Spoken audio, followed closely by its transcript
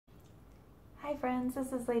Hi friends,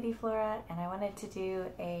 this is Lady Flora and I wanted to do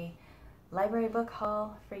a library book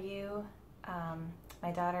haul for you.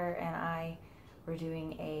 My daughter and I were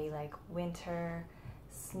doing a winter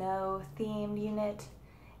snow themed unit,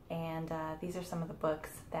 and these are some of the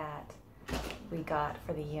books that we got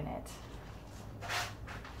for the unit.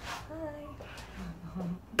 Hi!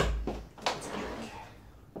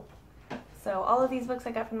 So all of these books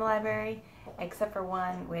I got from the library, except for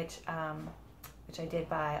one which I did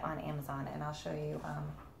buy on Amazon, and I'll show you.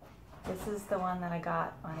 This is the one that I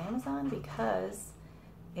got on Amazon because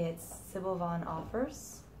it's Sybil von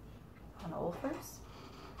Olfers,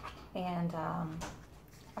 and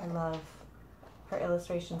I love her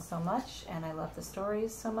illustrations so much, and I love the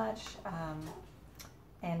stories so much.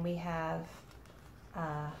 And we have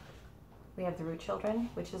the Root Children,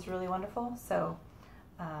 which is really wonderful. So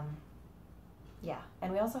yeah,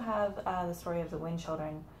 and we also have the story of the Wind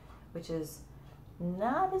Children, which is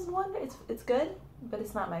not as wonderful. It's good, but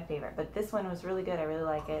it's not my favorite. But this one was really good. I really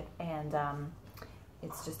like it, and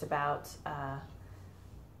it's just about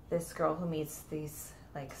this girl who meets these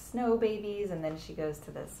snow babies, and then she goes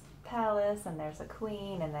to this palace, and there's a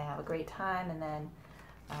queen, and they have a great time, and then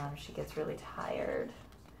she gets really tired,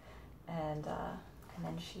 and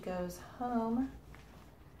then she goes home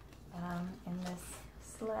in this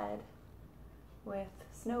sled with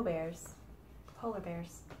snow bears, polar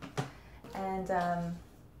bears. And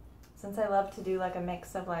since I love to do a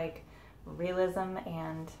mix of realism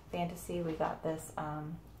and fantasy, we got this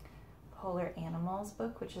Polar Animals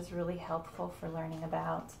book, which is really helpful for learning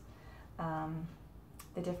about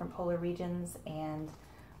the different polar regions and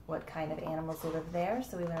what kind of animals live there.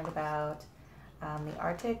 So we learned about the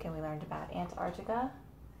Arctic, and we learned about Antarctica,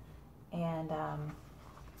 and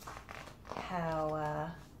how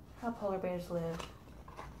polar bears live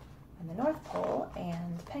in the North Pole,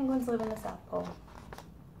 and penguins live in the South Pole.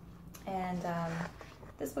 And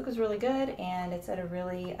this book was really good, and it's at a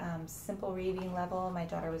really simple reading level. My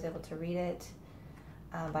daughter was able to read it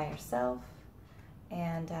by herself,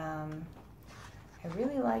 and I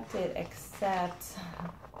really liked it, except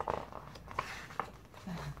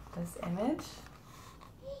this image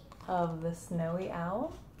of the snowy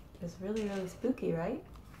owl is really, really spooky, right?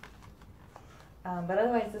 But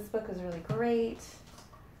otherwise, this book was really great.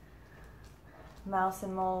 Mouse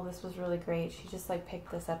and Mole, this was really great. She just picked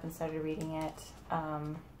this up and started reading it,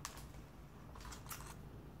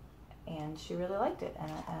 and she really liked it.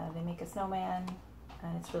 And they make a snowman,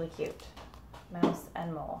 and it's really cute. Mouse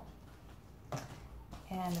and Mole.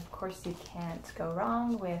 And of course, you can't go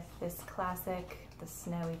wrong with this classic, The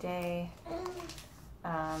Snowy Day.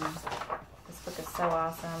 This book is so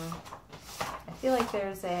awesome. I feel like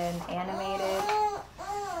there's an animated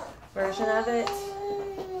version of it.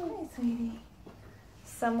 Hey, sweetie.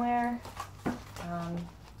 Somewhere,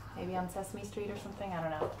 maybe on Sesame Street or something, I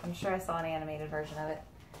don't know. I'm sure I saw an animated version of it.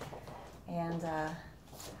 And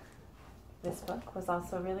this book was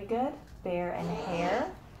also really good. Bear and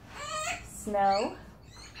Hare, Snow.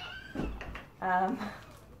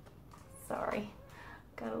 Sorry,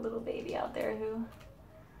 got a little baby out there who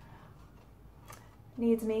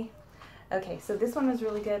needs me. Okay, so this one was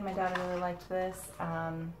really good. My daughter really liked this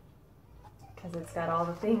because it's got all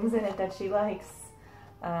the things in it that she likes.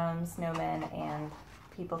 Snowmen and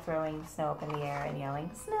people throwing snow up in the air and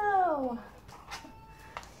yelling, "Snow!"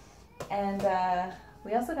 And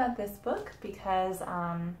we also got this book because,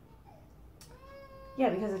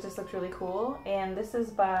 because it just looks really cool. And this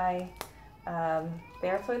is by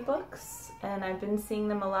Barefoot Books, and I've been seeing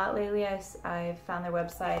them a lot lately. I found their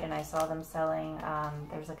website and I saw them selling.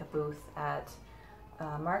 There's a booth at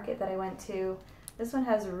a market that I went to. This one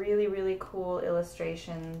has really, really cool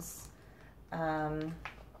illustrations.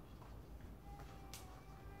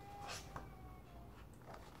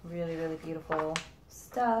 Really, really beautiful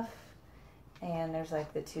stuff. And there's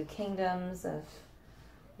the two kingdoms of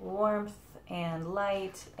warmth and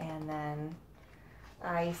light, and then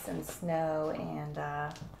ice and snow, and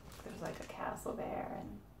there's a castle there,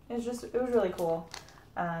 and it was really cool.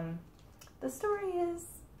 The story is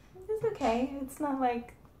okay. It's not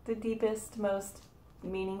the deepest, most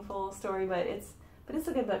meaningful story, but it's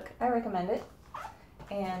a good book. I recommend it.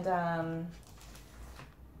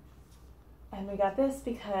 And we got this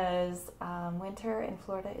because winter in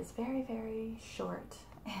Florida is very, very short,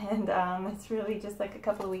 and it's really just a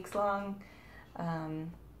couple of weeks long.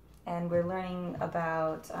 And we're learning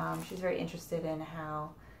about, she's very interested in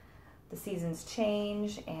how the seasons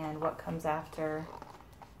change and what comes after,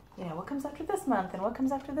 what comes after this month, and what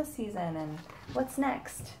comes after this season, and what's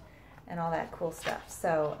next, and all that cool stuff.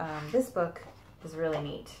 So this book is really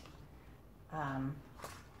neat.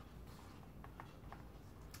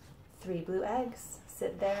 3 blue eggs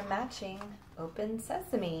sit there matching. Open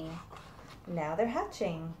sesame. Now they're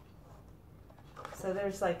hatching. So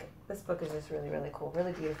there's like, this book is just really, really cool,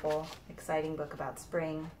 really beautiful, exciting book about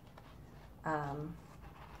spring.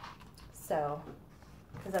 So,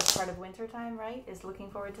 because that's part of winter time, right? Is looking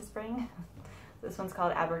forward to spring. This one's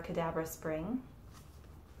called Abracadabra Spring.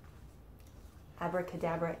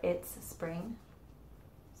 Abracadabra It's Spring.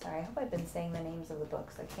 Sorry, I hope I've been saying the names of the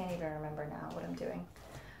books. I can't even remember now what I'm doing.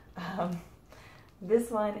 This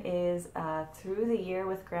one is Through the Year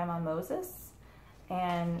with Grandma Moses.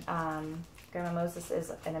 And Grandma Moses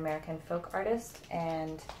is an American folk artist,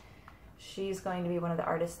 and she's going to be one of the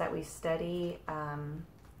artists that we study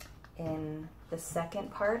in the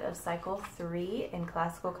second part of cycle 3 in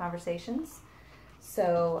classical conversations.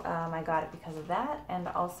 So I got it because of that, and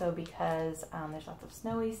also because there's lots of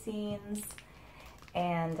snowy scenes,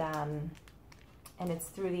 and it's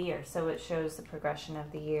through the year, so it shows the progression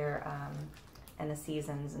of the year and the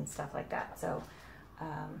seasons and stuff like that. So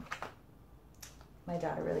my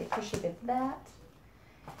daughter really appreciated that.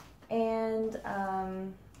 And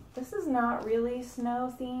this is not really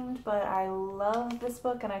snow themed, but I love this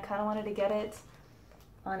book and I kind of wanted to get it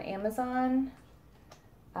on Amazon.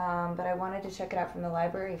 But I wanted to check it out from the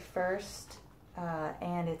library first,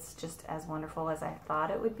 and it's just as wonderful as I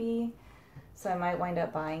thought it would be. So I might wind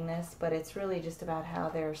up buying this, but it's really just about how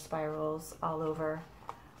there are spirals all over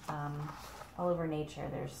nature.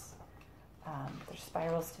 There's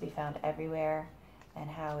spirals to be found everywhere, and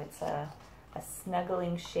how it's a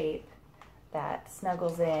snuggling shape that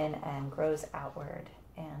snuggles in and grows outward,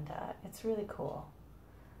 and it's really cool.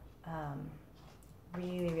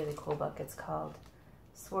 Really, really cool book. It's called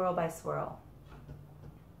Swirl by Swirl.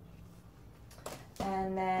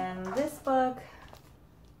 And then this book,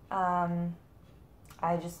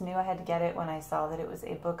 I just knew I had to get it when I saw that it was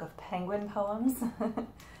a book of penguin poems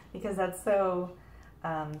because that's so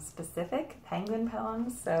specific, penguin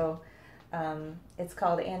poems. So it's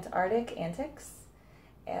called Antarctic Antics,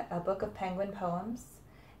 a book of penguin poems,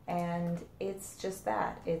 and it's just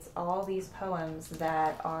that. It's all these poems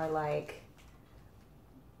that are like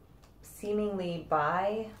seemingly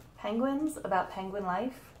by penguins, about penguin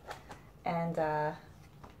life, and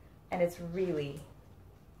it's really,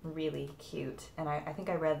 really cute. And I think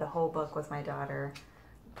I read the whole book with my daughter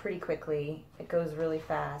pretty quickly. It goes really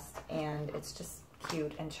fast, and it's just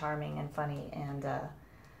cute and charming and funny, and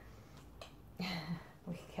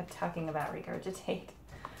we kept talking about regurgitate.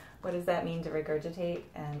 What does that mean to regurgitate?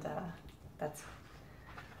 And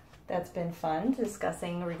that's been fun,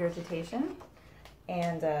 discussing regurgitation.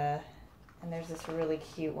 And there's this really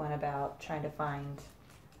cute one about trying to find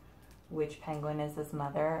which penguin is his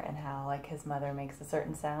mother and how like his mother makes a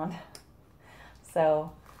certain sound.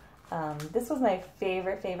 So this was my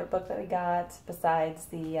favorite book that we got, besides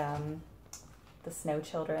the Snow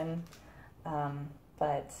Children.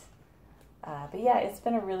 But yeah, it's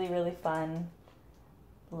been a really, really fun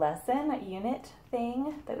unit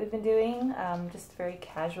thing that we've been doing, just very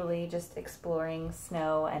casually, just exploring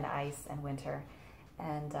snow and ice and winter,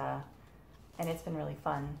 and it's been really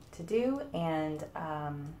fun to do. And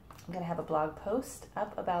I'm gonna have a blog post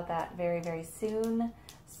up about that very, very soon,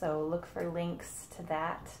 so look for links to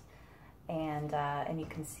that, and you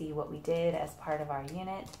can see what we did as part of our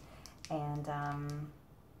unit. And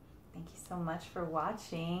thank you so much for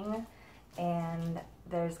watching, and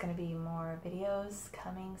there's going to be more videos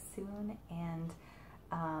coming soon. And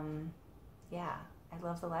yeah, I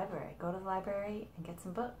love the library. Go to the library and get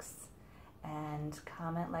some books, and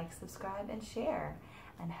comment, like, subscribe, and share,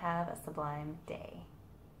 and have a sublime day.